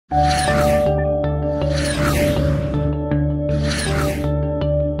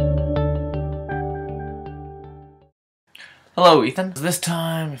Hello, Ethan. This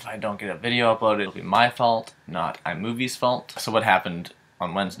time, if I don't get a video uploaded, it'll be my fault, not iMovie's fault. So what happened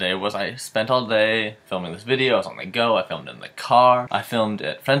on Wednesday was I spent all day filming this video. I was on the go, I filmed in the car, I filmed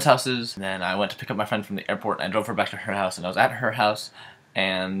at friends' houses, and then I went to pick up my friend from the airport and I drove her back to her house, and I was at her house,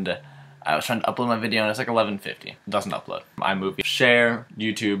 and I was trying to upload my video and it's like 11:50. It doesn't upload. iMovie, share,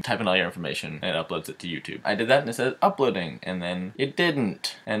 YouTube, type in all your information, and it uploads it to YouTube. I did that and it said uploading, and then it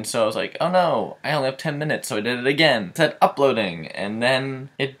didn't. And so I was like, oh no, I only have 10 minutes, so I did it again. It said uploading, and then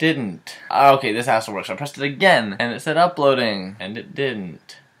it didn't. Okay, this has to work, so I pressed it again, and it said uploading, and it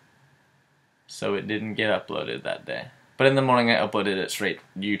didn't. So it didn't get uploaded that day. But in the morning I uploaded it straight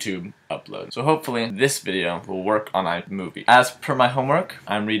YouTube upload. So hopefully this video will work on iMovie. As per my homework,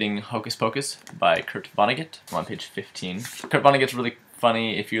 I'm reading Hocus Pocus by Kurt Vonnegut. I'm on page 15. Kurt Vonnegut's really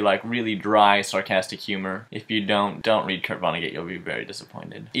funny if you like really dry, sarcastic humor. If you don't read Kurt Vonnegut, you'll be very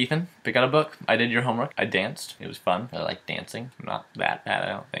disappointed. Ethan, pick out a book. I did your homework. I danced. It was fun. I like dancing. Not that bad, I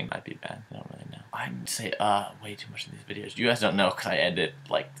don't think. Might be bad. I don't really know. I say way too much in these videos. You guys don't know because I edit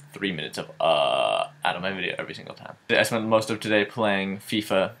like 3 minutes of out of my video every single time. I spent most of today playing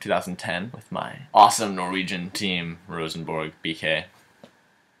FIFA 2010 with my awesome Norwegian team, Rosenborg BK.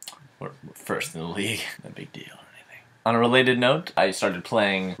 We're first in the league. No big deal. On a related note, I started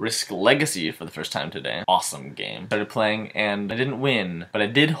playing Risk Legacy for the first time today. Awesome game. Started playing and I didn't win, but I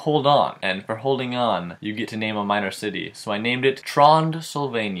did hold on. And for holding on, you get to name a minor city. So I named it Trond,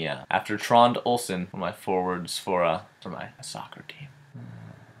 Sylvania, after Trond Olsen, one of my forwards for my soccer team.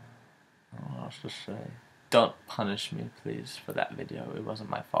 What else to say? Don't punish me, please, for that video. It wasn't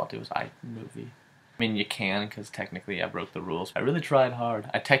my fault. It was iMovie. I mean, you can, because technically I broke the rules. I really tried hard.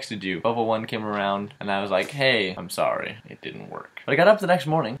 I texted you. Bubble 1 came around, and I was like, hey, I'm sorry. It didn't work. But I got up the next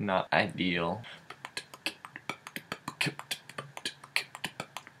morning. Not ideal.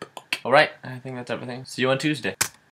 Alright, I think that's everything. See you on Tuesday.